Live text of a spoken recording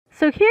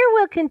So here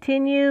we'll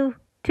continue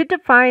to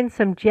define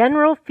some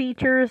general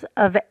features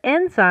of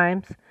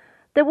enzymes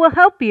that will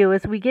help you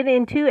as we get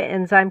into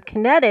enzyme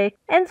kinetic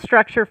and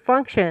structure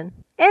function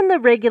and the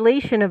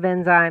regulation of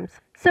enzymes.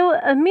 So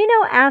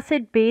amino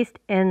acid based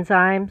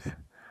enzymes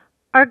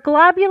are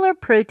globular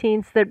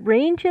proteins that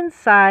range in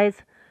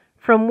size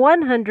from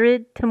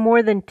 100 to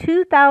more than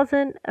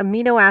 2,000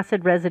 amino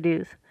acid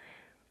residues.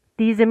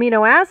 These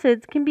amino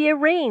acids can be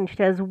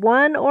arranged as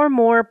one or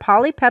more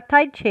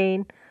polypeptide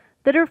chain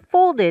that are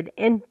folded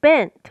and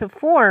bent to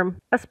form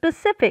a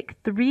specific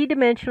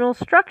three-dimensional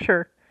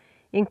structure,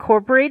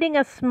 incorporating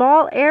a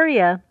small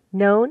area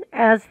known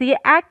as the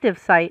active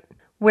site,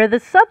 where the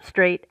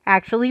substrate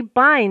actually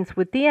binds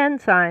with the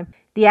enzyme.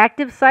 The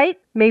active site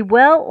may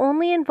well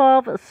only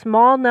involve a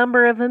small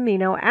number of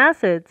amino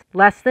acids,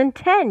 less than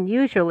 10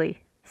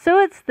 usually. So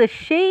it's the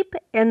shape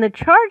and the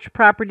charge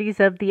properties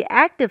of the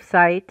active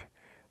site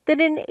that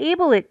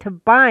enable it to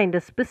bind a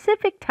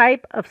specific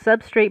type of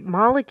substrate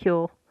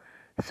molecule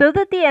so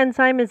that the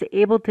enzyme is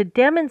able to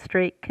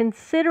demonstrate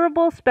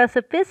considerable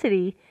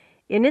specificity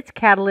in its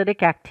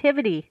catalytic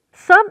activity.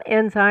 Some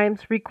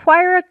enzymes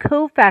require a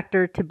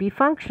cofactor to be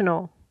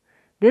functional.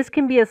 This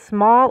can be a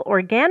small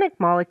organic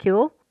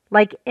molecule,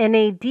 like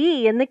NAD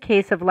in the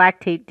case of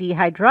lactate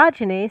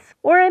dehydrogenase,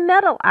 or a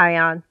metal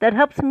ion that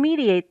helps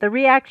mediate the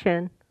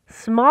reaction.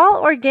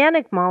 Small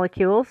organic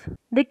molecules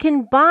that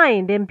can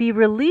bind and be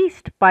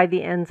released by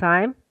the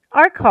enzyme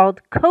are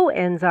called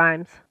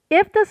coenzymes.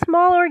 If the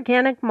small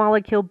organic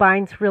molecule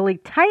binds really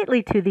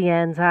tightly to the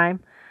enzyme,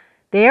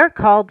 they are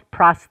called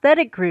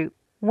prosthetic groups.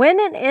 When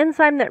an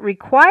enzyme that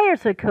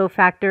requires a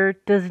cofactor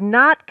does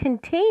not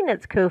contain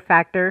its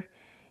cofactor,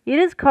 it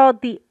is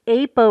called the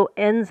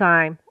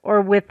apoenzyme,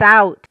 or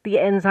without the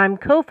enzyme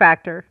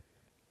cofactor.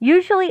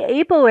 Usually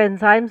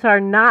apoenzymes are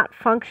not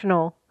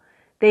functional.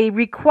 They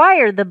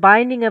require the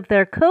binding of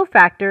their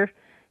cofactor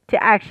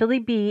to actually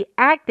be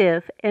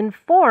active and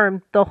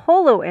form the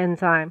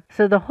holoenzyme.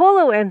 So the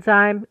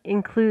holoenzyme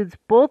includes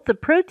both the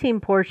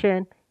protein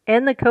portion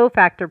and the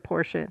cofactor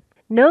portion.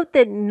 Note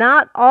that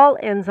not all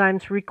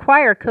enzymes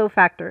require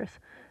cofactors.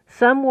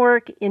 Some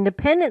work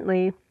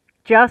independently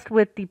just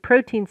with the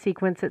protein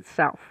sequence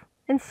itself.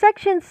 And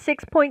section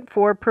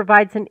 6.4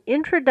 provides an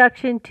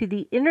introduction to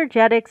the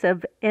energetics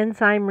of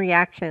enzyme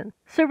reactions.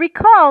 So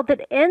recall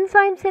that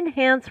enzymes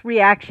enhance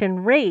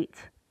reaction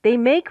rates. They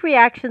make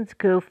reactions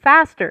go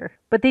faster,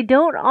 but they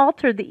don't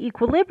alter the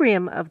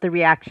equilibrium of the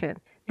reaction.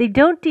 They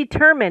don't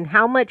determine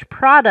how much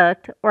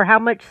product or how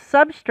much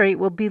substrate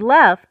will be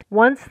left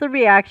once the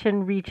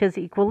reaction reaches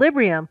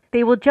equilibrium.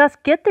 They will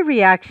just get the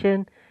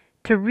reaction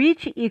to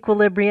reach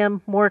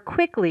equilibrium more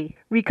quickly.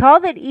 Recall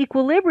that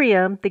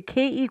equilibrium, the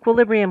K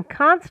equilibrium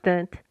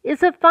constant,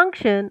 is a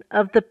function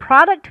of the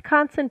product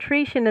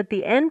concentration at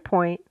the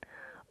endpoint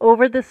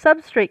over the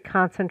substrate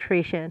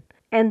concentration.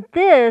 And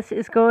this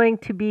is going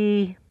to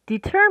be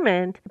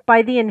determined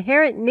by the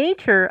inherent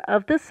nature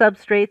of the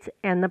substrates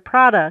and the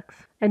products.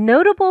 A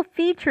notable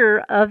feature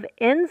of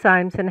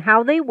enzymes and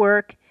how they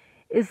work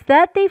is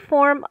that they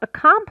form a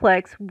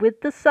complex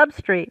with the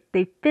substrate.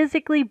 They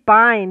physically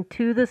bind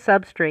to the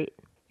substrate.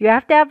 You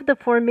have to have the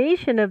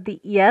formation of the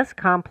ES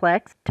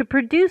complex to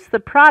produce the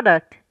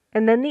product,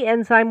 and then the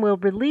enzyme will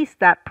release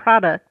that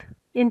product.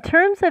 In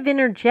terms of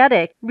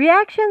energetic,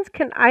 reactions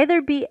can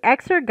either be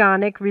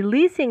exergonic,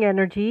 releasing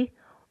energy,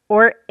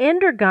 or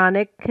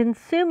endergonic,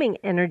 consuming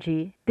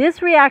energy.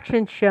 This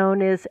reaction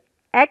shown is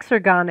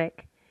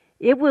exergonic.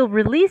 It will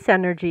release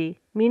energy,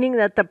 meaning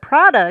that the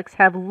products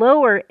have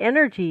lower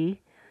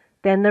energy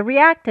than the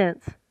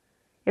reactants.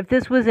 If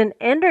this was an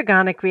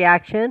endergonic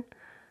reaction,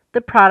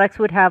 the products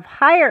would have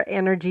higher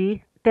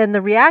energy than the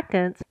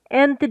reactants,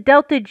 and the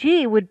delta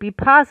G would be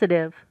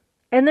positive,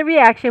 and the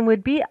reaction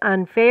would be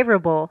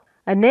unfavorable.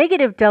 A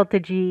negative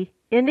delta G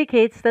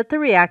indicates that the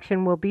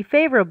reaction will be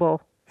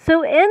favorable.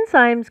 So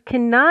enzymes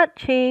cannot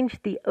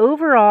change the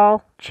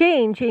overall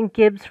change in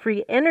Gibbs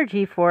free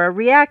energy for a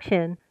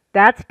reaction.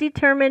 That's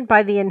determined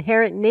by the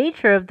inherent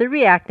nature of the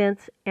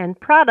reactants and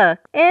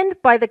product,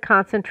 and by the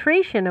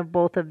concentration of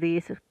both of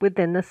these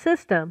within the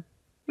system.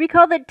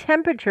 Recall that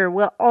temperature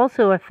will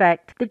also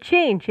affect the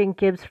change in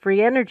Gibbs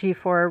free energy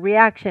for a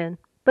reaction,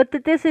 but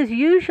that this is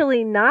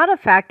usually not a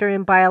factor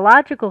in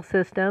biological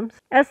systems,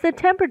 as the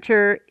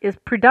temperature is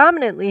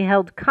predominantly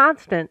held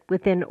constant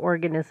within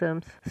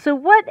organisms. So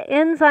what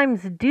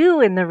enzymes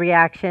do in the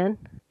reaction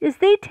is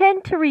they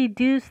tend to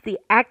reduce the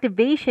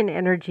activation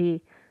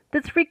energy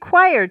that's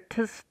required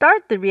to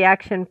start the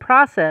reaction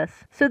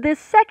process. So this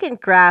second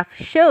graph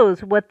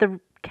shows what the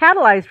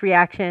catalyzed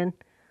reaction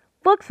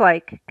looks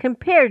like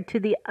compared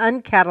to the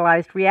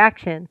uncatalyzed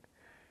reaction.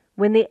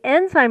 When the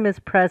enzyme is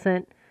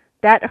present,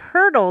 that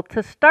hurdle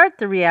to start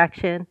the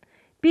reaction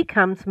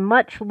becomes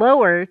much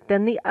lower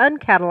than the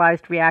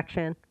uncatalyzed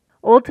reaction.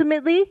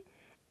 Ultimately,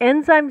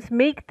 enzymes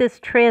make this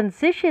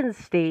transition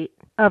state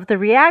of the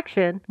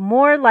reaction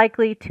more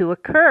likely to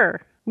occur.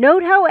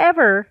 Note,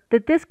 however,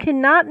 that this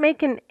cannot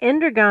make an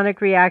endergonic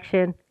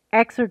reaction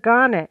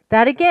exergonic.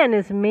 That again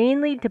is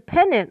mainly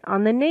dependent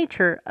on the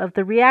nature of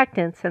the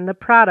reactants and the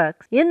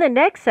products. In the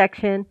next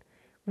section,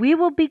 we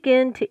will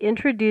begin to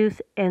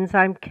introduce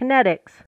enzyme kinetics.